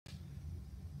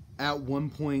at one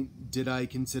point did I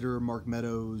consider Mark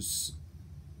Meadows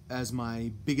as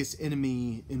my biggest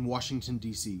enemy in Washington,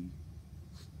 D.C.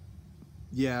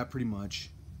 Yeah, pretty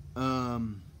much.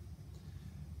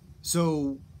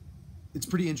 So it's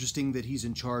pretty interesting that he's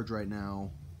in charge right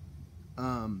now.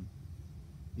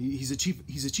 He's a chief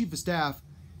of staff.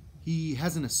 He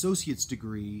has an associate's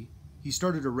degree. He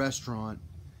started a restaurant,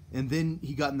 and then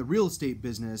he got in the real estate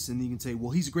business. And you can say,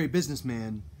 well, he's a great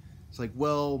businessman. It's like,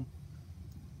 well,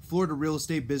 Florida real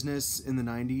estate business in the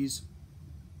 90s.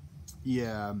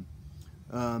 Yeah.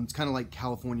 It's kind of like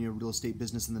California real estate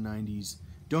business in the 90s.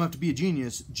 Don't have to be a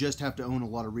genius, just have to own a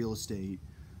lot of real estate.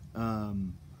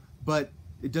 But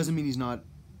it doesn't mean he's not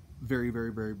very,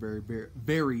 very, very, very, very,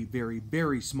 very, very,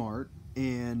 very smart.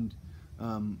 And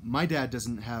my dad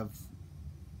doesn't have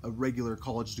a regular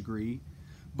college degree.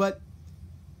 But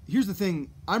here's the thing.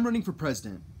 I'm running for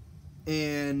president.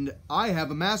 And I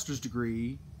have a master's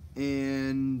degree.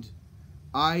 And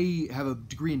I have a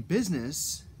degree in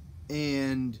business.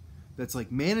 And that's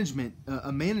like management,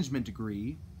 a management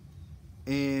degree.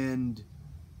 And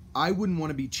I wouldn't want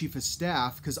to be chief of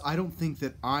staff because I don't think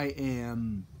that I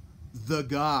am the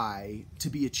guy to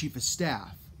be a chief of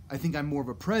staff. I think I'm more of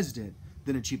a president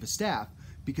than a chief of staff,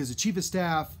 because a chief of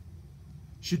staff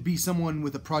should be someone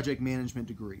with a project management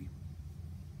degree.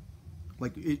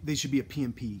 Like they should be a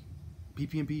PMP.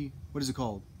 PPMP? What is it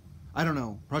called? I don't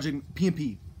know.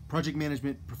 PMP, project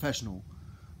management professional.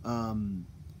 And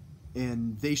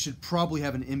they should probably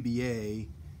have an MBA,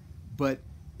 but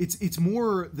it's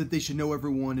more that they should know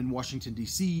everyone in Washington,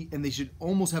 D.C., and they should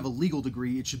almost have a legal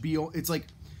degree. It's like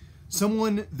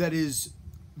someone that is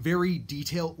very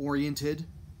detail-oriented,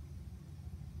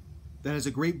 that has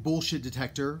a great bullshit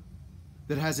detector,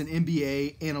 that has an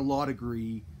MBA and a law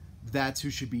degree. That's who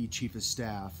should be chief of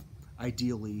staff,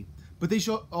 ideally. But they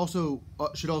should also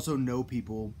know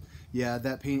people. Yeah,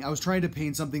 that paint. I was trying to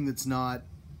paint something that's not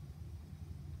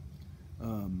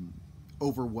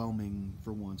overwhelming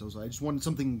for once. I just wanted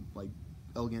something like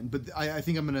elegant, but I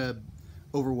think I'm gonna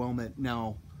overwhelm it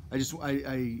now. I'm just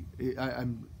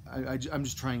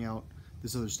trying out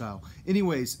this other style.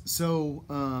 Anyways, so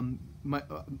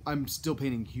I'm still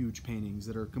painting huge paintings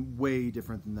that are way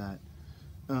different than that.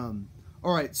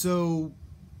 All right, so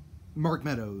Mark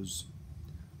Meadows.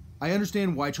 I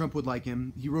understand why Trump would like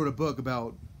him. He wrote a book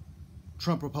about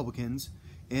Trump Republicans,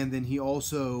 and then he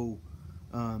also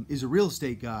is a real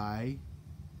estate guy,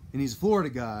 and he's a Florida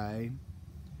guy.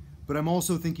 But I'm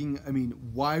also thinking, I mean,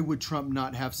 why would Trump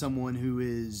not have someone who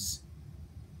is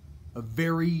a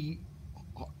very...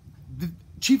 The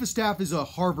chief of staff is a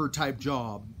Harvard-type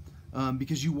job,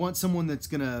 because you want someone that's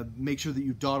going to make sure that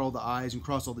you dot all the I's and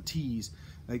cross all the T's.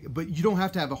 But you don't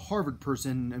have to have a Harvard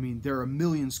person. I mean, there are a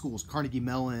million schools, Carnegie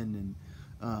Mellon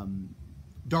and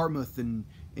Dartmouth, and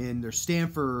there's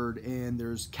Stanford, and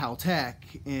there's Caltech,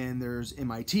 and there's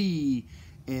MIT,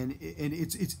 and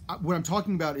it's what I'm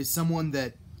talking about is someone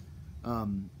that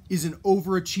is an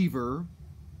overachiever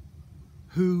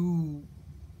who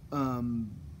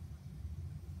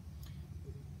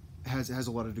has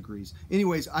a lot of degrees.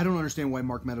 Anyways, I don't understand why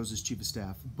Mark Meadows is chief of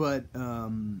staff, but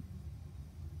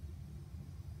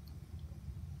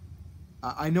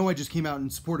I know I just came out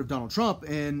in support of Donald Trump,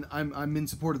 and I'm in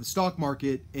support of the stock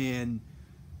market, and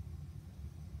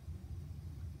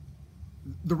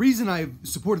the reason I've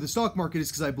supported the stock market is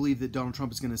because I believe that Donald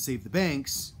Trump is going to save the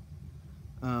banks.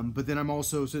 But then I'm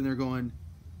also sitting there going,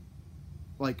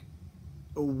 like,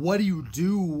 what do you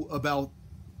do about,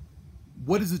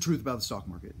 what is the truth about the stock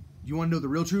market? Do you want to know the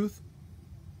real truth?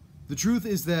 The truth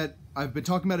is that I've been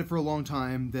talking about it for a long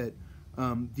time, that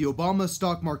the Obama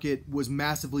stock market was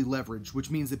massively leveraged, which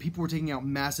means that people were taking out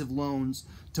massive loans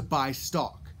to buy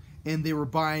stock, and they were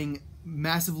buying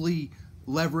massively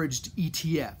leveraged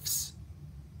ETFs.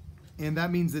 And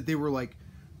that means that they were like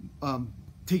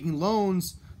taking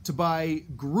loans to buy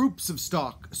groups of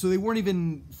stock. So they weren't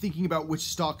even thinking about which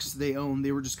stocks they own.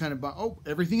 They were just kind of, oh,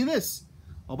 everything in this,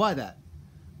 I'll buy that.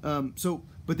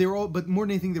 But more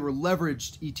than anything, they were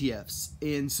leveraged ETFs.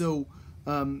 And so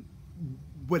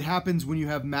what happens when you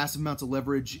have massive amounts of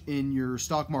leverage in your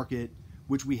stock market,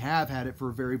 which we have had it for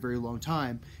a very, very long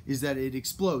time, is that it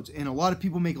explodes. And a lot of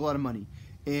people make a lot of money.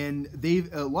 And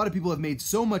a lot of people have made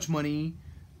so much money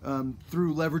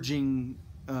through leveraging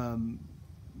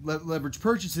leverage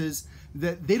purchases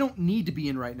that they don't need to be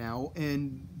in right now.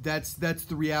 And that's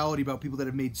the reality about people that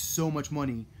have made so much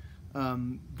money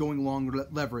going long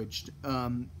leveraged.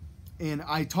 And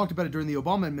I talked about it during the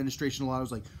Obama administration a lot. I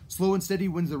was like, slow and steady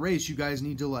wins the race. You guys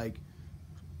need to like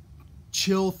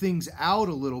chill things out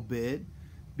a little bit,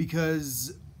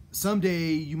 because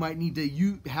someday you might need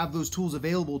to have those tools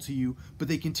available to you, but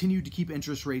they continue to keep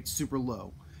interest rates super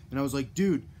low. And I was like,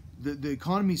 dude, the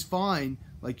economy's fine.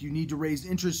 Like, you need to raise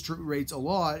interest rates a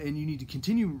lot, and you need to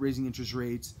continue raising interest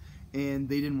rates. And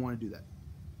they didn't want to do that.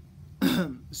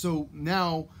 So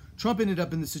now Trump ended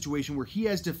up in the situation where he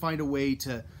has to find a way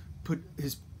to put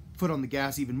his foot on the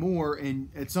gas even more. And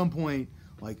at some point,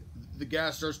 like, the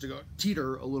gas starts to go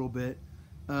teeter a little bit.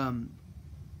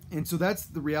 And so that's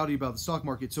the reality about the stock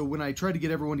market. So when I try to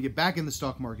get everyone to get back in the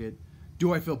stock market,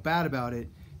 do I feel bad about it?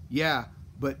 Yeah.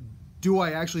 But do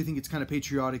I actually think it's kind of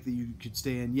patriotic that you could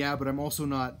stay in? Yeah, but I'm also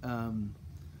not a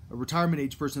retirement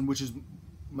age person, which is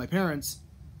my parents,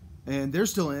 and they're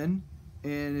still in.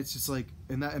 And it's just like,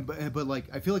 but like,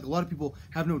 I feel like a lot of people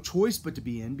have no choice but to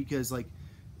be in, because like,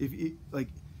 if it, like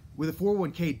with a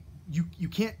 401k, you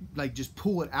can't like just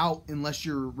pull it out unless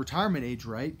you're retirement age,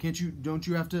 right? Can't you? Don't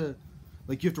you have to?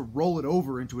 Like, you have to roll it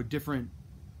over into a different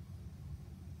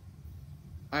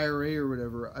IRA or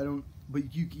whatever. I don't,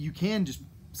 but you can just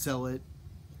sell it.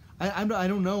 I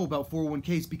don't know about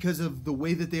 401ks because of the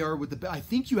way that they are with the. I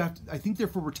think you have to. I think they're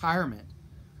for retirement.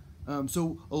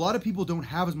 So a lot of people don't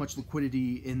have as much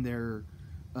liquidity in their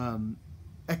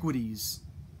equities.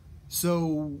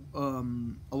 So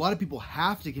a lot of people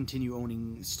have to continue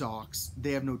owning stocks.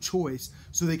 They have no choice.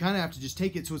 So they kind of have to just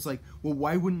take it. So it's like, well,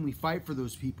 why wouldn't we fight for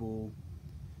those people?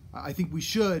 I think we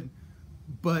should,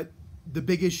 but the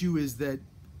big issue is that,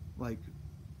 like,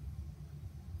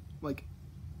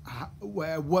 at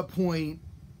what point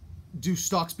do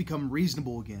stocks become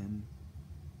reasonable again?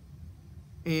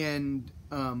 And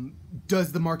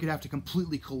does the market have to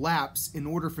completely collapse in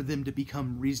order for them to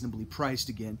become reasonably priced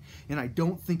again? And I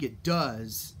don't think it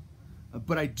does,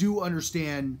 but I do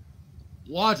understand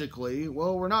logically,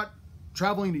 well, we're not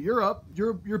traveling to Europe.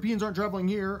 Europeans aren't traveling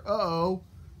here. Uh-oh.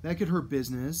 That could hurt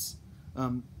business.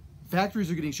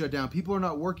 Factories are getting shut down. People are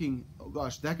not working. Oh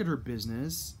gosh, that could hurt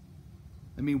business.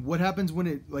 I mean, what happens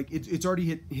when it's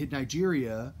already hit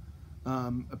Nigeria?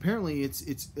 Apparently, it's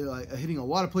hitting a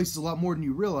lot of places a lot more than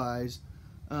you realize.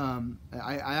 I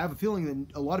have a feeling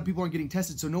that a lot of people aren't getting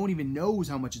tested, so no one even knows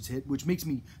how much it's hit, which makes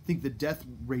me think the death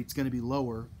rate's going to be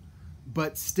lower.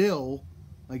 But still,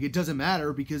 like, it doesn't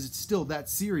matter because it's still that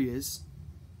serious.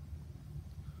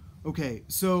 Okay,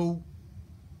 so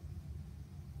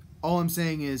all I'm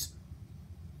saying is,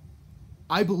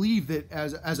 I believe that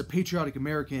as a patriotic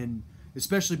American,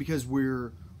 especially because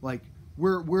we're like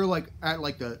at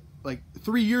like the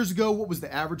 3 years ago, what was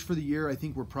the average for the year? I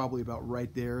think we're probably about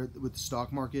right there with the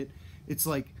stock market. It's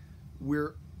like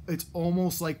it's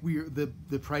almost like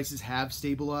the prices have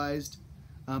stabilized,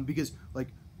 because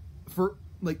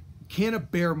can a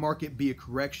bear market be a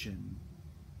correction?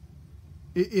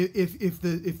 If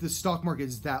the stock market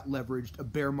is that leveraged, a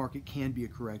bear market can be a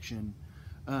correction.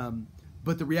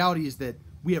 But the reality is that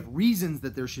we have reasons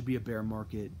that there should be a bear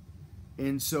market,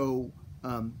 and so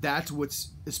that's what's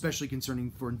especially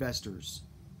concerning for investors.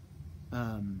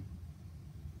 All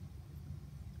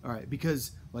right,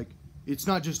 because like it's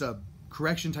not just a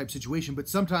correction type situation, but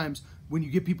sometimes when you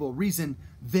give people a reason,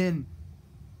 then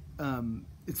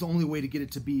it's the only way to get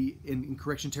it to be in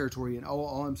correction territory. And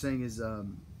all I'm saying is, all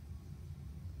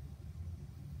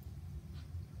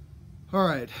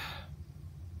right.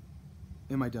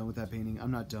 Am I done with that painting?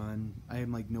 I'm not done. I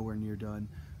am like nowhere near done.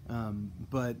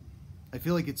 But I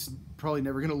feel like it's probably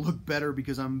never going to look better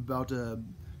because I'm about to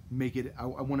make it, I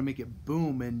want to make it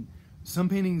boom. And some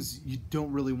paintings, you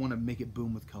don't really want to make it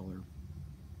boom with color.